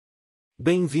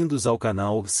Bem-vindos ao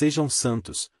canal Sejam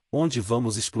Santos, onde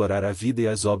vamos explorar a vida e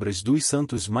as obras dos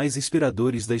santos mais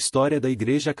inspiradores da história da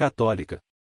Igreja Católica.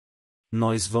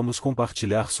 Nós vamos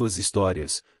compartilhar suas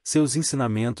histórias, seus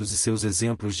ensinamentos e seus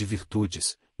exemplos de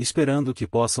virtudes, esperando que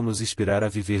possam nos inspirar a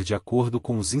viver de acordo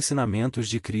com os ensinamentos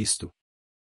de Cristo.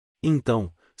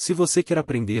 Então, se você quer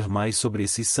aprender mais sobre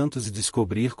esses santos e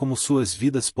descobrir como suas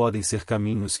vidas podem ser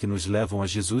caminhos que nos levam a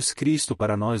Jesus Cristo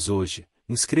para nós hoje,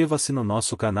 inscreva-se no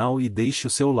nosso canal e deixe o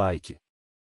seu like.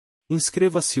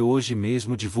 Inscreva-se hoje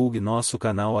mesmo, divulgue nosso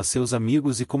canal a seus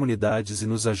amigos e comunidades e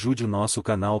nos ajude o nosso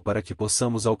canal para que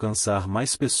possamos alcançar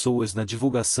mais pessoas na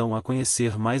divulgação a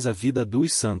conhecer mais a vida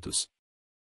dos santos.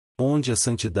 Onde a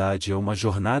santidade é uma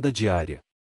jornada diária.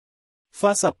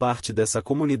 Faça parte dessa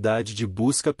comunidade de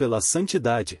busca pela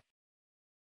santidade.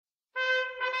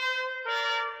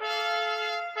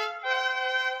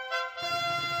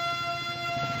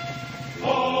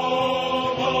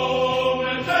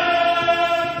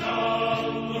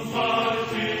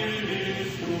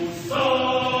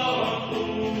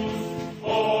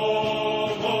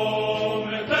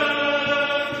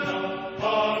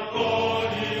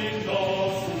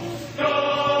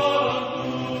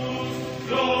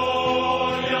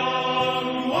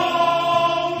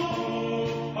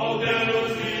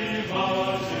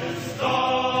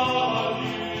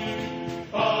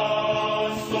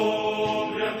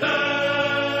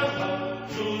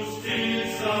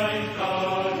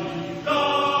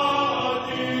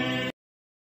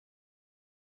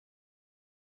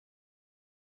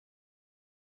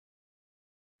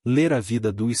 Ler a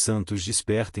vida dos santos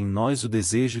desperta em nós o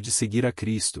desejo de seguir a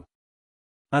Cristo.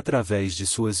 Através de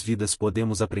suas vidas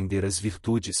podemos aprender as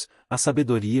virtudes, a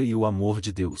sabedoria e o amor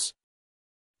de Deus.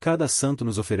 Cada santo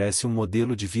nos oferece um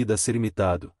modelo de vida a ser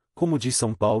imitado, como diz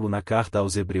São Paulo na carta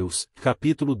aos Hebreus,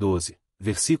 capítulo 12,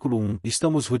 versículo 1.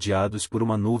 Estamos rodeados por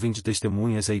uma nuvem de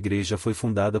testemunhas. A Igreja foi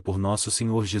fundada por nosso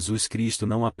Senhor Jesus Cristo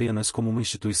não apenas como uma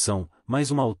instituição,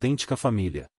 mas uma autêntica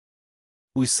família.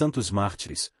 Os santos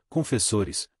mártires,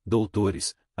 confessores,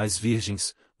 doutores, as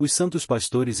virgens, os santos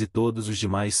pastores e todos os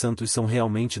demais santos são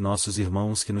realmente nossos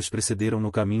irmãos que nos precederam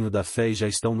no caminho da fé e já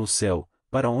estão no céu,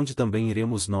 para onde também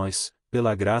iremos nós,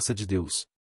 pela graça de Deus.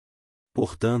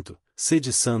 Portanto,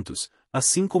 sede santos,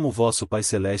 assim como vosso Pai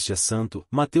Celeste é santo.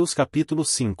 Mateus capítulo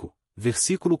 5,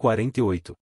 versículo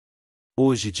 48.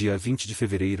 Hoje, dia 20 de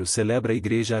fevereiro, celebra a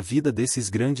Igreja a vida desses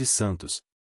grandes santos.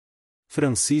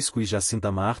 Francisco e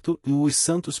Jacinta Marto e os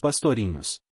santos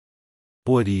pastorinhos.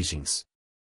 Origens.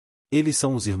 Eles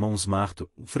são os irmãos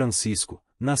Marto, Francisco,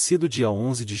 nascido dia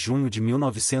 11 de junho de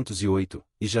 1908,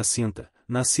 e Jacinta,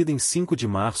 nascida em 5 de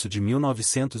março de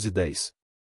 1910.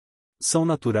 São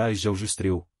naturais de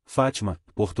Aljustrel, Fátima,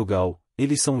 Portugal.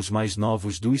 Eles são os mais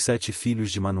novos dos 7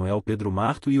 filhos de Manuel Pedro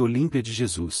Marto e Olímpia de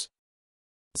Jesus.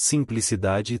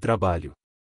 Simplicidade e trabalho.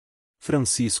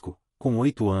 Francisco, com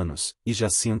 8 anos, e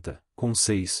Jacinta, com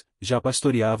 6, já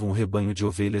pastoreavam o rebanho de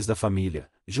ovelhas da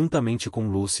família, juntamente com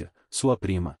Lúcia, sua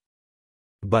prima.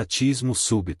 Batismo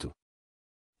súbito.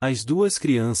 As duas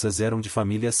crianças eram de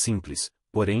família simples,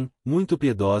 porém, muito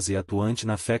piedosa e atuante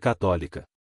na fé católica.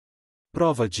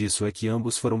 Prova disso é que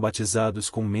ambos foram batizados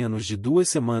com menos de 2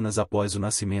 semanas após o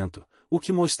nascimento, o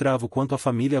que mostrava o quanto a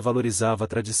família valorizava a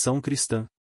tradição cristã.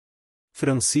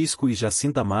 Francisco e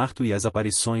Jacinta Marto e as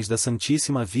aparições da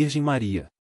Santíssima Virgem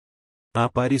Maria.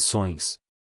 Aparições.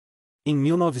 Em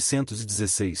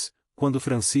 1916, quando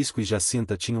Francisco e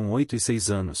Jacinta tinham 8 e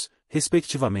 6 anos,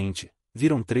 respectivamente,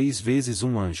 viram 3 vezes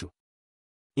um anjo.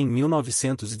 Em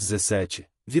 1917,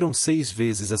 viram 6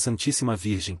 vezes a Santíssima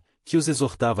Virgem, que os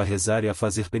exortava a rezar e a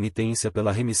fazer penitência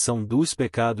pela remissão dos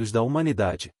pecados da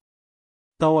humanidade.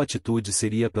 Tal atitude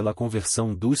seria pela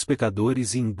conversão dos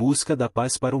pecadores e em busca da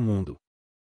paz para o mundo.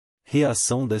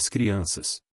 Reação das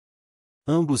crianças.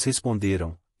 Ambos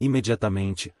responderam,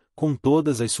 imediatamente, com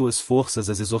todas as suas forças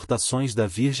às exortações da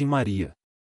Virgem Maria.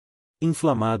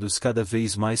 Inflamados cada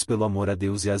vez mais pelo amor a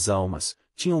Deus e às almas,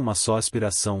 tinham uma só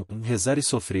aspiração, em rezar e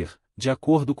sofrer, de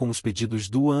acordo com os pedidos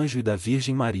do anjo e da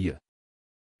Virgem Maria.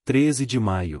 13 de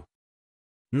maio.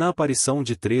 Na aparição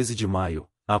de 13 de maio,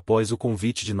 após o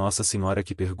convite de Nossa Senhora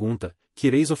que pergunta,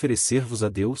 quereis oferecer-vos a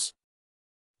Deus?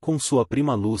 Com sua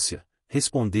prima Lúcia,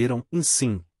 responderam,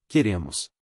 sim, queremos.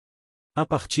 A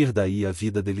partir daí a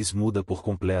vida deles muda por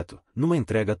completo, numa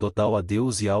entrega total a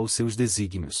Deus e aos seus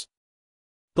desígnios.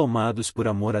 Tomados por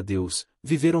amor a Deus,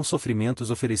 viveram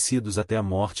sofrimentos oferecidos até a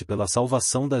morte pela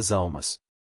salvação das almas.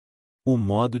 O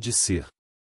modo de ser.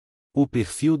 O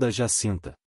perfil da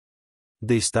Jacinta.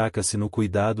 Destaca-se no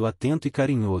cuidado atento e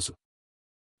carinhoso.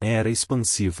 Era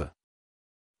expansiva.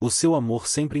 O seu amor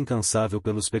sempre incansável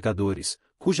pelos pecadores,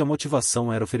 cuja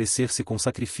motivação era oferecer-se com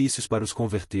sacrifícios para os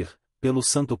converter, pelo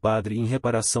Santo Padre em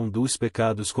reparação dos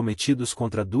pecados cometidos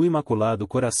contra do Imaculado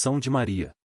Coração de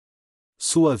Maria.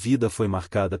 Sua vida foi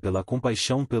marcada pela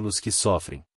compaixão pelos que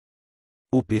sofrem.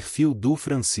 O perfil do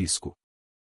Francisco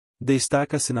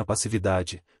destaca-se na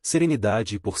passividade,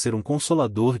 serenidade e por ser um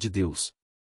consolador de Deus.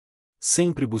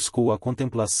 Sempre buscou a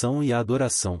contemplação e a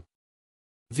adoração.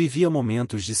 Vivia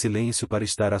momentos de silêncio para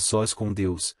estar a sós com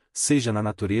Deus, seja na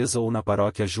natureza ou na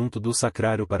paróquia junto do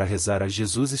sacrário para rezar a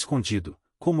Jesus escondido,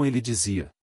 como ele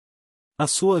dizia. A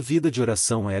sua vida de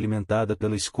oração é alimentada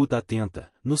pela escuta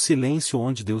atenta, no silêncio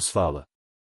onde Deus fala.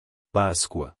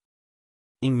 Páscoa.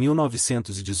 Em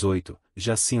 1918,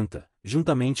 Jacinta,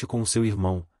 juntamente com seu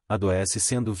irmão, adoece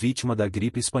sendo vítima da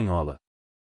gripe espanhola.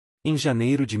 Em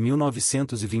janeiro de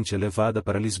 1920 é levada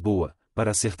para Lisboa,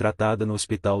 para ser tratada no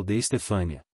Hospital de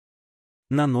Estefânia.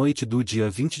 Na noite do dia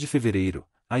 20 de fevereiro,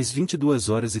 às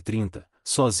 22h30,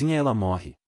 sozinha ela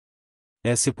morre.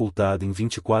 É sepultada em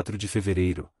 24 de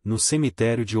fevereiro, no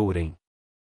cemitério de Ourém.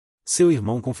 Seu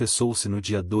irmão confessou-se no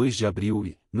dia 2 de abril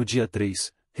e, no dia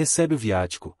 3, recebe o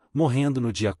viático, morrendo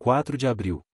no dia 4 de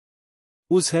abril.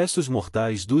 Os restos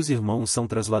mortais dos irmãos são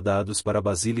trasladados para a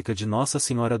Basílica de Nossa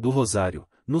Senhora do Rosário,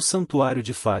 no Santuário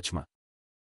de Fátima.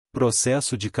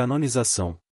 Processo de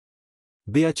canonização.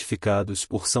 Beatificados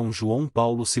por São João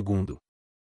Paulo II.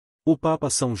 O Papa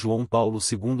São João Paulo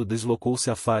II deslocou-se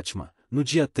a Fátima, no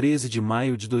dia 13 de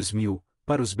maio de 2000,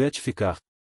 para os beatificar.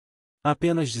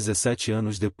 Apenas 17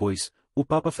 anos depois, o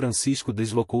Papa Francisco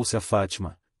deslocou-se a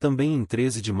Fátima, também em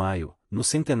 13 de maio, no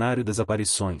centenário das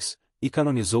aparições, e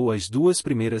canonizou as duas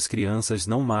primeiras crianças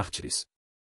não mártires.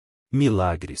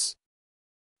 Milagres.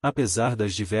 Apesar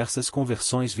das diversas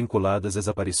conversões vinculadas às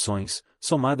aparições,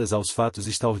 somadas aos fatos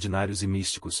extraordinários e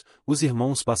místicos, os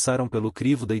irmãos passaram pelo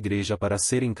crivo da Igreja para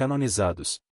serem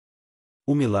canonizados.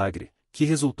 O milagre, que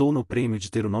resultou no prêmio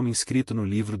de ter o nome inscrito no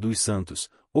livro dos santos,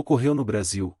 ocorreu no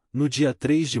Brasil, no dia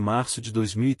 3 de março de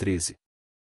 2013.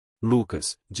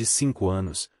 Lucas, de 5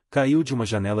 anos, caiu de uma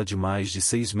janela de mais de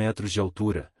 6 metros de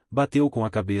altura, bateu com a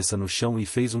cabeça no chão e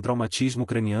fez um traumatismo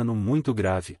craniano muito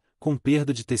grave, com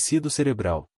perda de tecido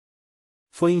cerebral.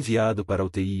 Foi enviado para a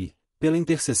UTI, pela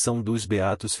intercessão dos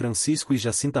beatos Francisco e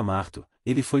Jacinta Marto,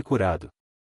 ele foi curado.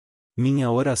 Minha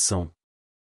oração.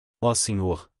 Ó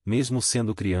Senhor, mesmo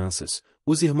sendo crianças,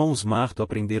 os irmãos Marto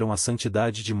aprenderam a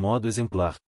santidade de modo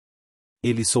exemplar.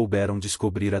 Eles souberam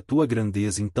descobrir a tua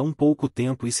grandeza em tão pouco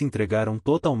tempo e se entregaram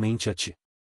totalmente a ti.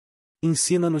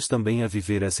 Ensina-nos também a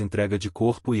viver essa entrega de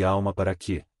corpo e alma para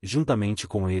que, juntamente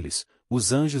com eles,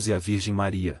 os anjos e a Virgem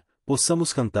Maria,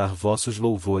 possamos cantar vossos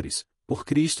louvores, por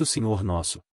Cristo Senhor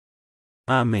nosso.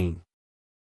 Amém.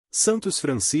 Santos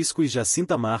Francisco e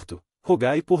Jacinta Marto,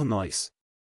 rogai por nós.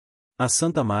 A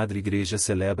Santa Madre Igreja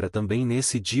celebra também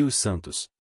nesse dia os santos.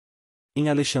 Em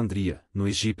Alexandria, no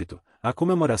Egito, a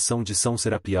comemoração de São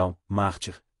Serapião,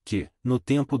 mártir, que, no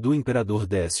tempo do imperador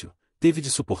Décio, teve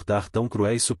de suportar tão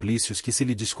cruéis suplícios que se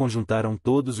lhe desconjuntaram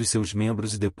todos os seus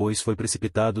membros e depois foi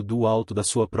precipitado do alto da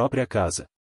sua própria casa.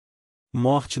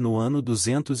 Morte no ano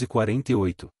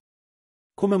 248.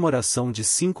 Comemoração de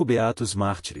 5 beatos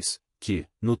mártires, que,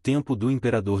 no tempo do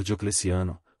imperador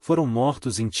Diocleciano, foram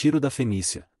mortos em Tiro da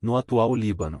Fenícia, no atual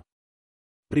Líbano.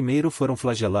 Primeiro foram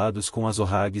flagelados com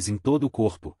azorragues em todo o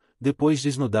corpo, depois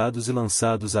desnudados e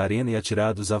lançados à arena e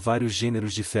atirados a vários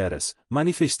gêneros de feras,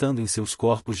 manifestando em seus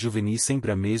corpos juvenis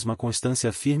sempre a mesma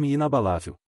constância firme e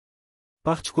inabalável.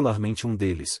 Particularmente um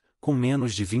deles, com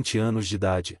menos de 20 anos de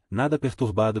idade, nada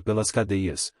perturbado pelas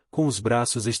cadeias, com os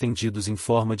braços estendidos em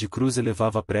forma de cruz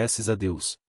elevava preces a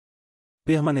Deus.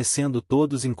 Permanecendo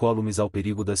todos incólumes ao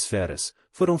perigo das feras,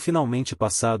 foram finalmente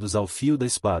passados ao fio da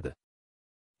espada.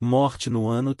 Morte no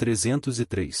ano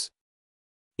 303.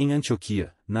 Em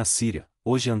Antioquia, na Síria,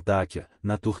 hoje Antáquia,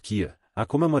 na Turquia, a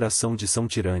comemoração de São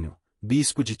Tirânio,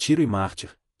 bispo de Tiro e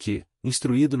mártir, que,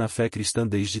 instruído na fé cristã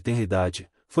desde tenra idade,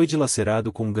 foi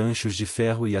dilacerado com ganchos de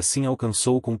ferro e assim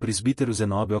alcançou com o presbítero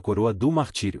Zenóbio a coroa do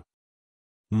martírio.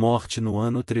 Morte no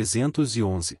ano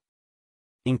 311.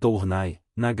 Em Tournai,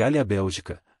 na Gália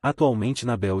Bélgica, atualmente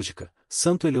na Bélgica,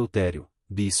 Santo Eleutério,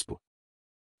 bispo.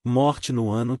 Morte no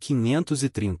ano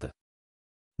 530.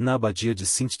 Na abadia de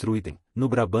Sint-Truiden, no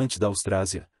Brabante da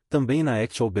Austrásia, também na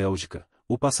Actual Bélgica,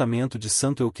 o passamento de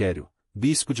Santo Euquério,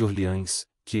 bispo de Orleans,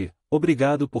 que,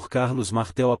 obrigado por Carlos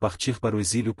Martel a partir para o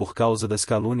exílio por causa das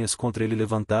calúnias contra ele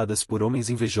levantadas por homens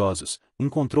invejosos,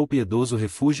 encontrou piedoso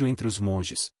refúgio entre os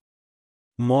monges.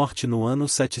 Morte no ano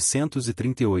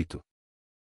 738.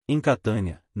 Em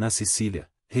Catânia, na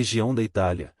Sicília, região da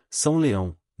Itália, São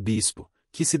Leão, bispo,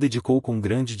 que se dedicou com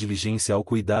grande diligência ao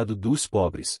cuidado dos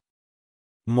pobres.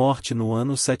 Morte no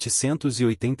ano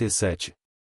 787.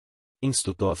 Em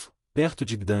Stutów, perto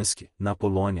de Gdańsk, na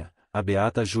Polônia, a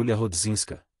beata Júlia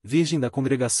Rodzinska, virgem da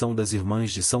congregação das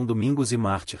Irmãs de São Domingos e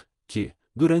Mártir, que,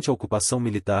 durante a ocupação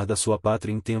militar da sua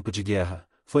pátria em tempo de guerra,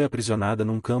 foi aprisionada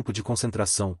num campo de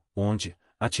concentração, onde,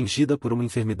 atingida por uma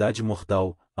enfermidade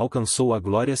mortal, alcançou a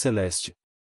glória celeste.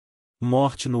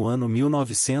 Morte no ano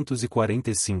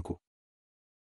 1945.